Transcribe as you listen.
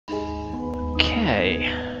Okay,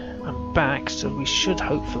 I'm back, so we should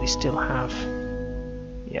hopefully still have...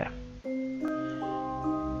 Yeah.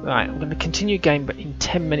 Right, I'm going to continue game, but in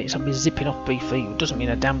 10 minutes I'll be zipping off BF. It doesn't mean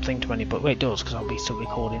a damn thing to anybody. Well, it does, because I'll be still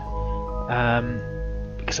recording.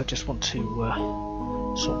 Because I just want to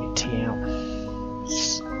sort my tea out.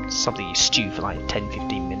 It's something you stew for like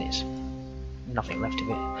 10-15 minutes. Nothing left of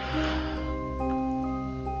it.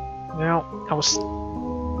 Now, I was...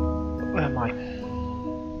 Where am I?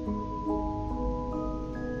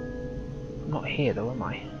 I'm not here though, am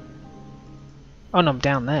I? Oh no, I'm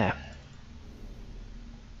down there.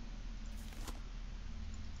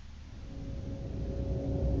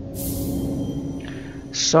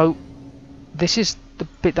 So, this is the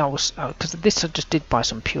bit that I was... because this I just did by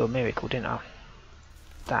some pure miracle, didn't I?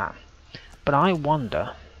 That. But I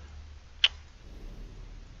wonder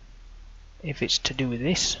if it's to do with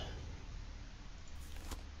this.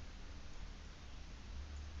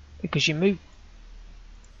 Because you move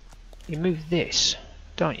this,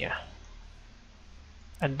 don't you?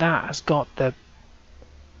 And that has got the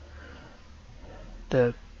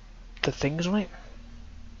things on it.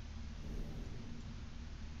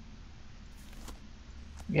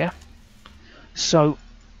 Yeah. So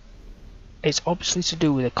it's obviously to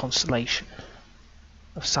do with a constellation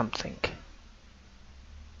of something.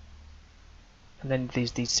 And then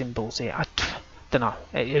there's these symbols here. I don't know.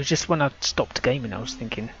 It was just when I stopped gaming, I was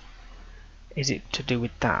thinking, is it to do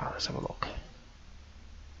with that? Let's have a look.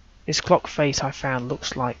 This clock face I found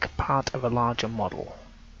looks like part of a larger model.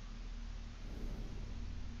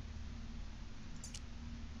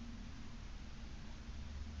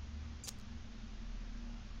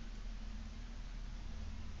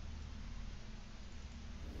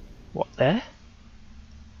 What there?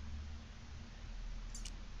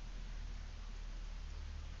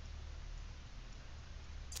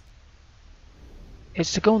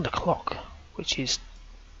 It's to go on the clock, which is...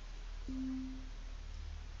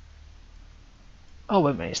 Oh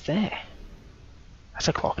wait a minute, it's there. That's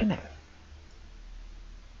a clock, isn't it?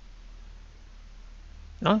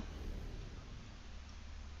 No?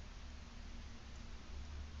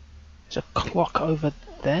 There's a clock over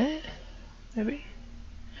there? Maybe?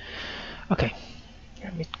 Okay.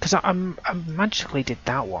 Because I magically did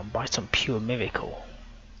that one by some pure miracle.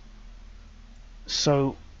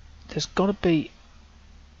 So, there's got to be...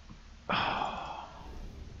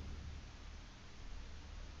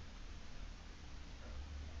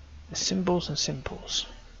 The symbols and symbols.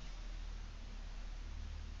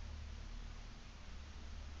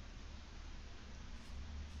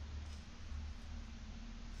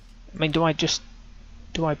 I mean, do I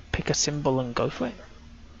pick a symbol and go for it?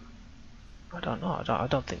 I don't know. I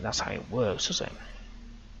don't think that's how it works, does it?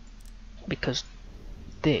 Because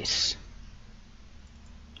this...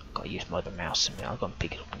 I've got to use my other mouse in a minute. I'll go and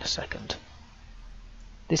pick it up in a second.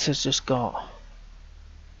 This has just got...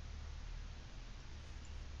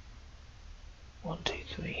 1, 2,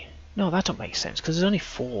 3. No, that don't make sense because there's only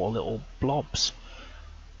 4 little blobs.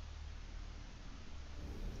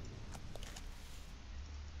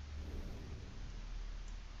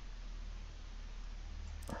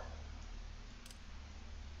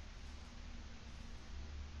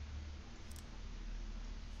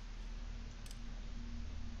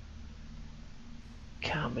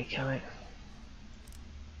 Can't be, can it?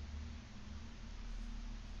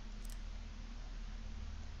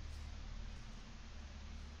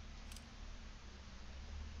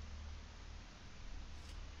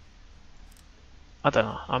 I don't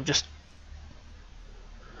know. I'm just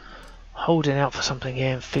holding out for something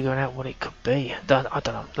here and figuring out what it could be. I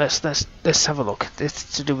don't know. Let's have a look. This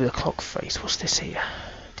is to do with a clock face. What's this here?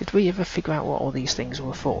 Did we ever figure out what all these things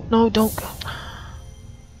were for? No, don't go.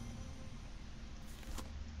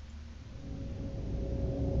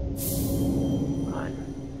 Right.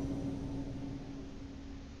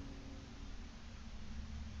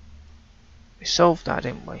 We solved that,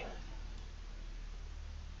 didn't we?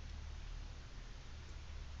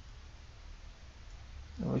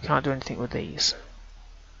 We can't do anything with these.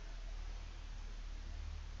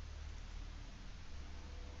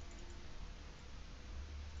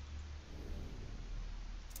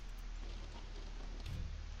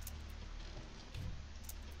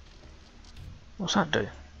 What's that do?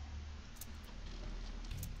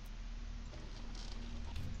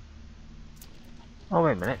 Oh,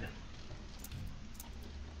 wait a minute.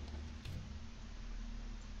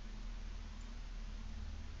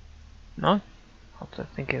 No? I was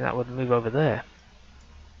thinking that would move over there.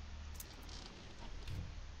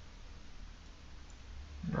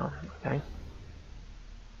 No, okay.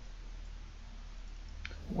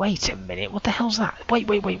 Wait a minute, what the hell's that? Wait,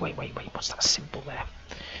 what's that symbol there?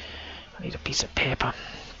 I need a piece of paper.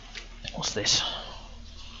 What's this?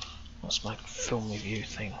 What's my film review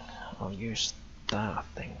thing? I'll use that, I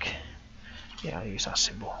think. Yeah, I'll use that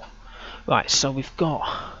symbol. Right, so we've got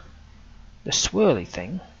the swirly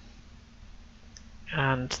thing,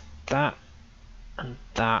 and that, and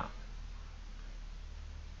that,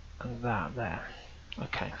 and that there.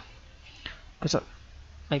 Okay. Because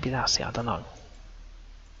maybe that's it, I don't know.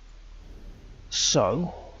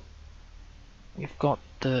 So, we've got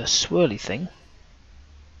the swirly thing,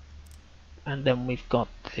 and then we've got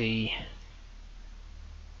the...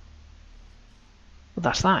 Well,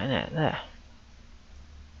 that's that, isn't it? There.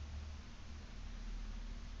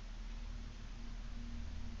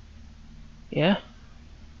 Yeah?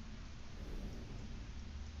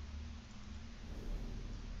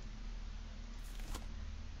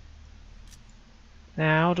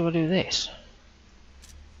 Now, how do I do this?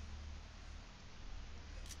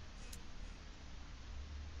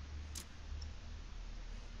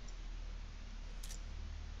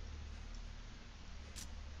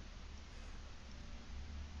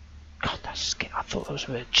 God, that's scary. I thought that was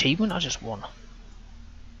an achievement I just won.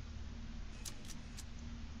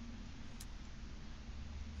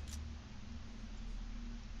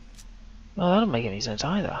 Well, that doesn't make any sense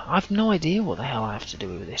either. I've no idea what the hell I have to do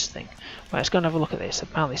with this thing. Right, let's go and have a look at this.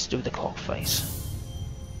 Apparently it's to do with the clock face.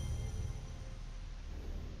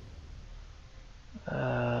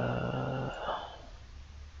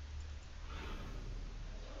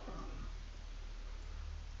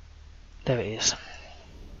 There it is.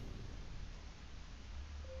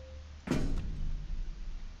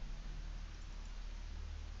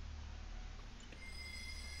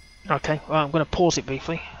 Okay, well, I'm going to pause it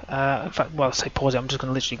briefly. In fact, well, I say pause it, I'm just going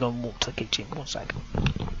to literally go and walk to the kitchen. 1 sec.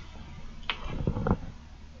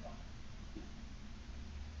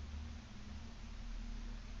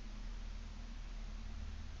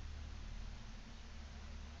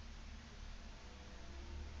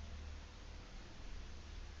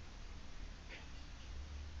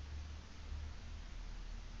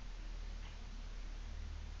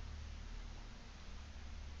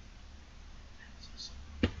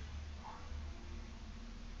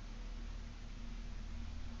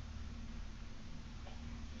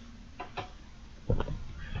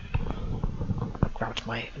 Grabbed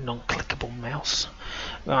my non-clickable mouse.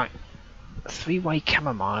 Right, 3-way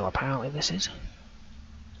chamomile apparently this is.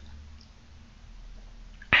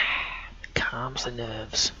 Calms the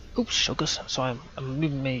nerves. Oops, sugars. So I'm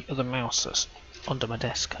moving my other mouse that's under my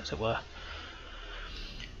desk, as it were.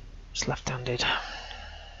 It's left-handed.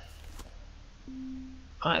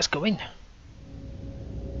 Right, let's go in.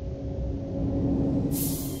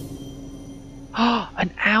 Ah,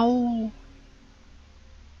 an owl!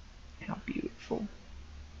 How beautiful.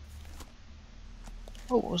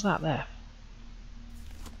 Oh, what was that there?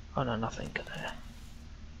 Oh no, nothing there.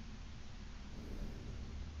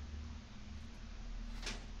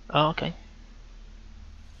 Oh, okay.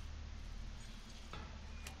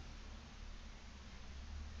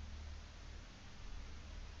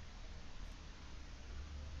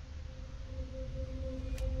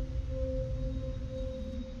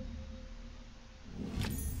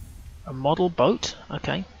 A model boat?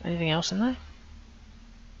 Okay. Anything else in there?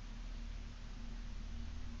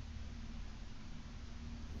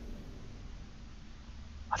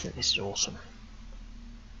 I think this is awesome.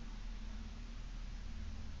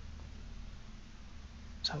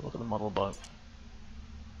 Let's have a look at the model boat.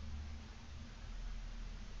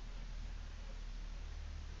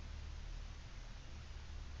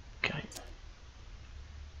 Okay.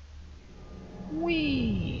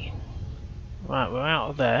 Whee! Right, we're out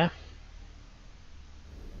of there.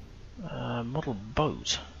 Model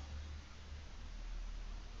boat.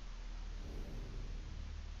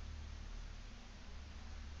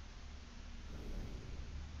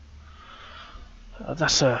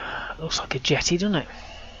 That's looks like a jetty, doesn't it?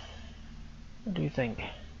 What do you think?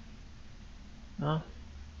 No?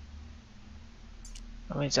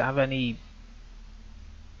 I mean, does it have anything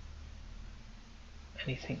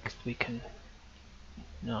we can...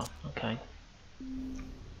 No, okay.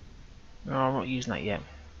 No, I'm not using that yet. I'm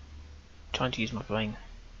trying to use my brain.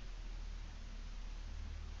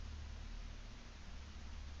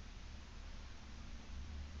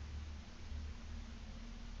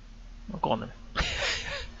 Oh, go on then.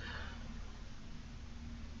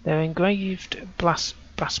 There are engraved brass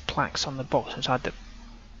plaques on the box inside the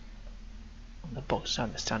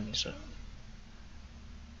standing so.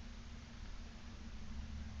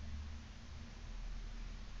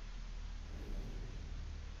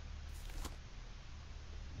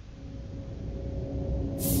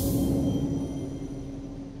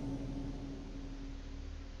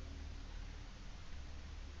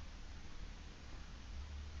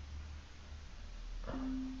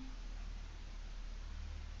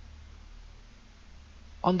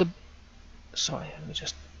 On the... Sorry, let me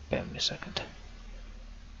just... Bear with me a second.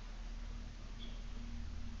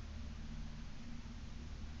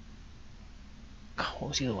 What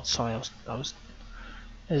was the other one? Sorry, I was...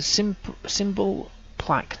 There's a symbol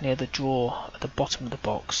plaque near the drawer at the bottom of the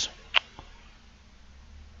box.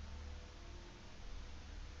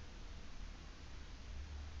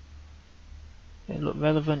 It looked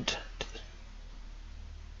relevant to the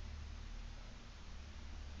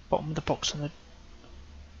bottom of the box on the...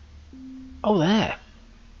 Oh, there!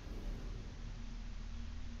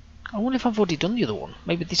 I wonder if I've already done the other one.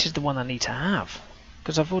 Maybe this is the one I need to have.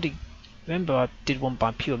 Because I've already... Remember, I did one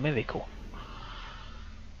by pure miracle.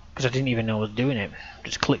 Because I didn't even know I was doing it.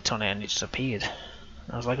 Just clicked on it and it just appeared.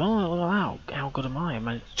 I was like, oh wow, how good am I? I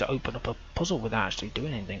managed to open up a puzzle without actually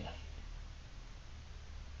doing anything.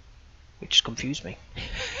 Which confused me.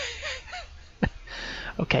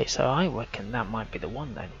 Okay, so I reckon that might be the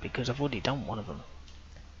one then, because I've already done one of them.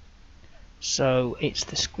 So it's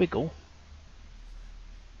the squiggle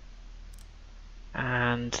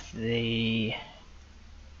and the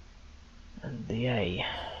A.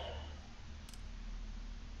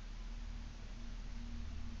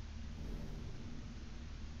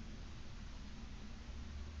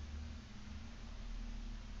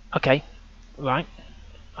 Okay, right,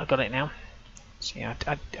 I got it now. See,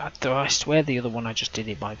 I swear the other one I just did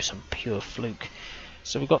it by some pure fluke.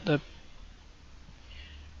 So we've got the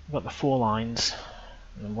 4 lines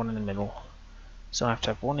and one in the middle. So I have to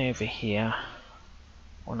have one over here,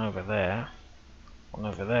 one over there, one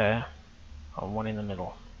over there, and one in the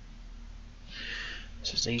middle.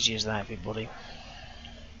 It's as easy as that, everybody.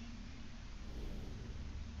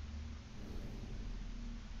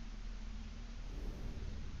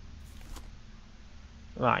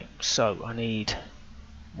 Right, so I need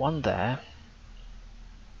one there,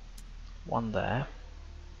 one there,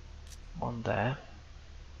 one there,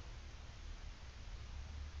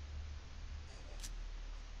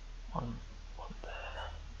 one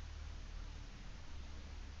there.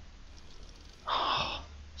 Oh,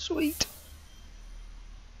 sweet.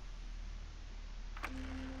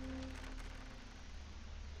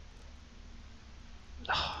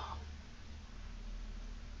 Oh.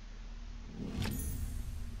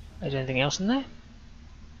 Is there anything else in there?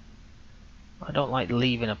 I don't like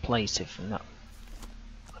leaving a place if I'm not...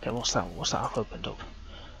 Okay, what's that? What's that I've opened up?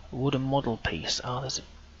 A wooden model piece. Oh, there's a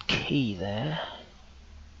key there.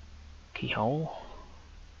 Keyhole.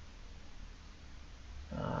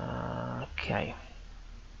 Okay.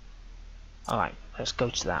 Alright, let's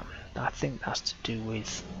go to that. I think that's to do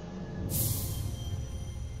with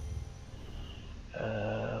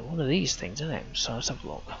one of these things, isn't it? So let's have a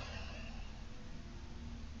look.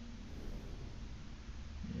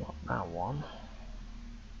 Not that one.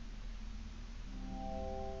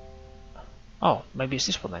 Oh, maybe it's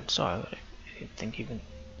this one then. Sorry, I didn't think you can...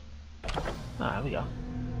 Ah, there we go.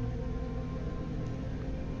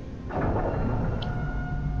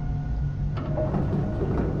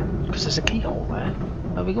 Because there's a keyhole there.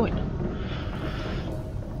 Where are we going?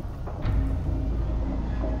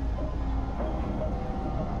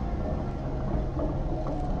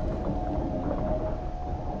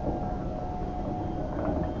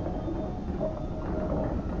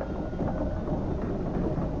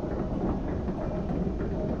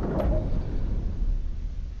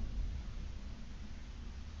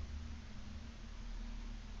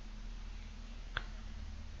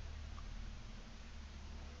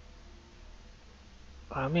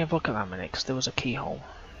 Let me have a look at that a minute, because there was a keyhole.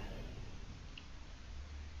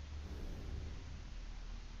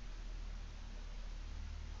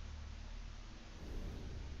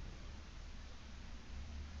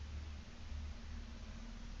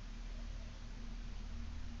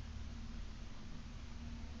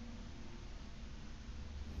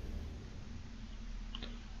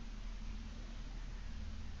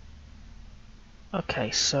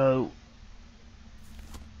 Okay, so...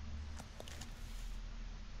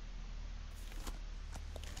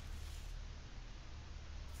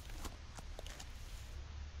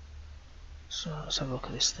 So let's have a look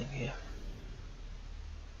at this thing here.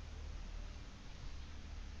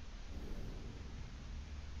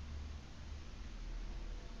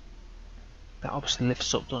 That obviously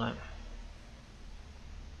lifts up, doesn't it?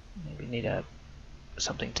 Maybe need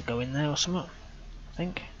something to go in there or something, I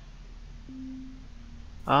think.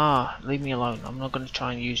 Ah, leave me alone. I'm not going to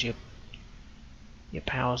try and use your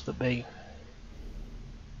powers that be.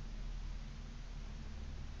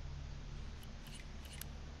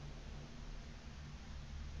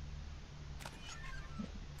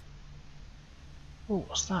 Oh,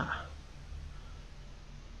 what's that?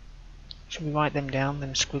 Should we write them down,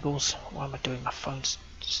 them squiggles? Why am I doing my phone's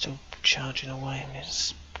Still charging away.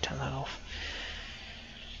 Let's turn that off.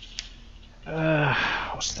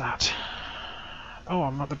 What's that? Oh,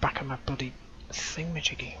 I'm at the back of my bloody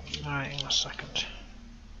thingamajiggy. Right, hang on a second.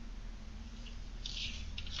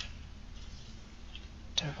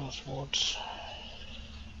 Devil's Woods.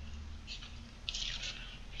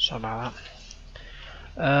 Sorry about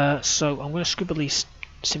that. So I'm going to scribble these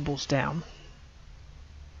symbols down.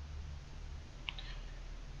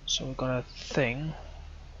 So we've got a thing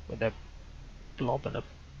with a blob and a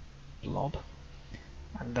blob,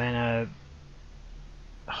 and then a.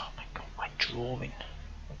 Oh my god, my drawing!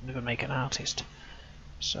 I'd never make an artist.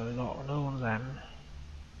 So we've got another one of them,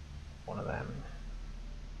 one of them,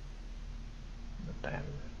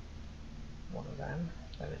 one of them.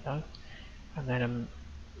 There we go, and then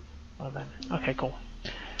one of them. Okay, cool.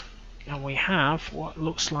 And we have what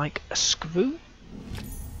looks like a screw,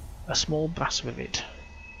 a small brass rivet.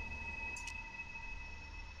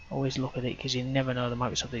 Always look at it because you never know, there might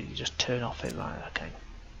be something you just turn off it. Right, okay.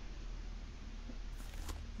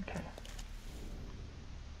 Okay.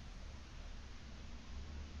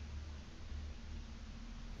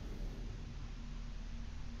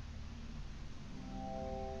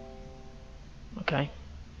 Okay.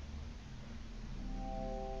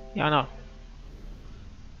 Yeah, I know.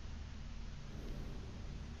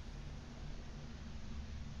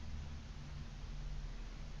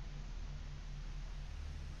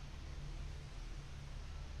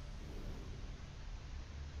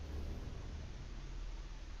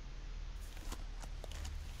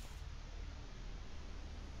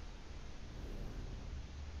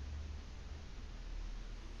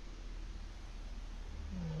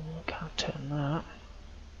 Can't turn that.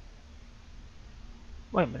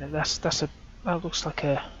 Wait a minute, that looks like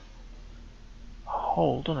a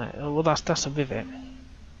hole, doesn't it? Well, that's a rivet.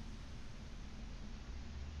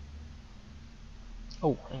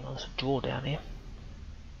 Oh, hang on, there's a drawer down here.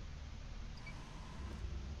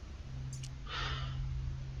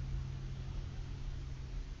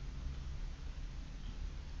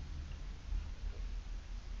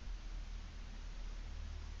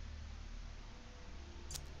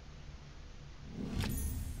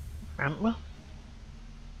 Antler.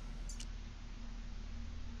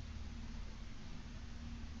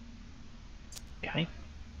 Okay.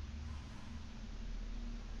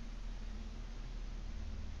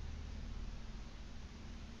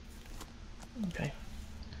 Okay.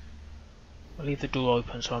 I'll leave the door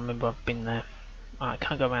open so I remember I've been there. I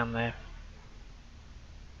can't go around there.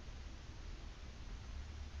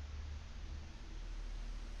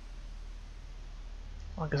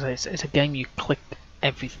 Like I say, it's a game you click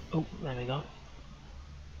every. Oh, there we go.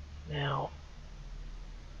 Now,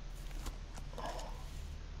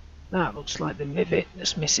 that looks like the rivet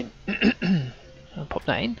that's missing. I'll pop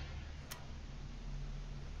that in.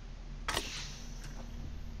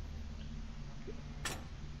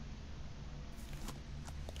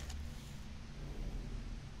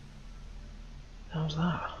 How's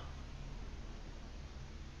that?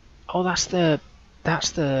 Oh, that's the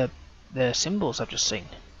symbols I've just seen.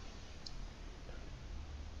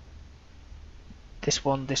 This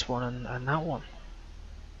one, and that one.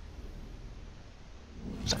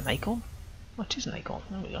 Is that an acorn? Oh, it is an acorn.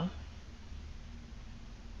 There we go.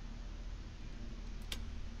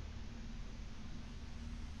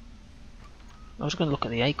 I was going to look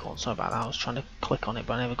at the acorn, sorry about that. I was trying to click on it,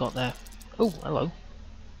 but I never got there. Oh, hello.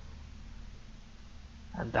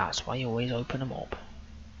 And that's why you always open them up.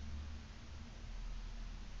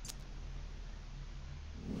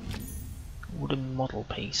 Wooden model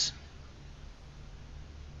piece.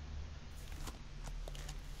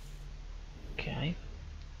 Okay.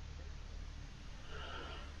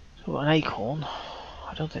 So an acorn.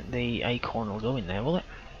 I don't think the acorn will go in there, will it?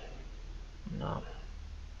 No.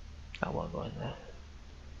 That won't go in there.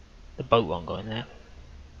 The boat won't go in there.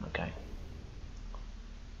 Okay.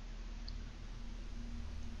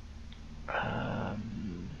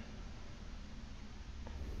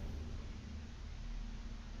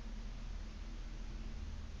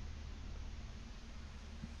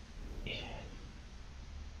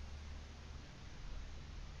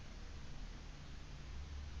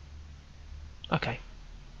 Okay.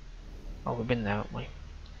 Oh, we've been there, haven't we?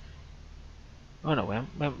 Oh no, we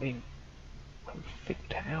haven't figured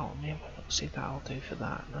it out. Let's see if that'll do for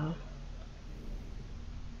that, no?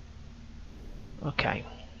 Okay.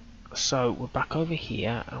 So we're back over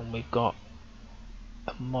here and we've got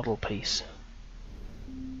a model piece.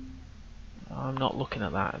 I'm not looking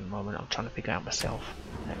at that at the moment, I'm trying to figure out myself.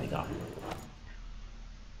 There we go.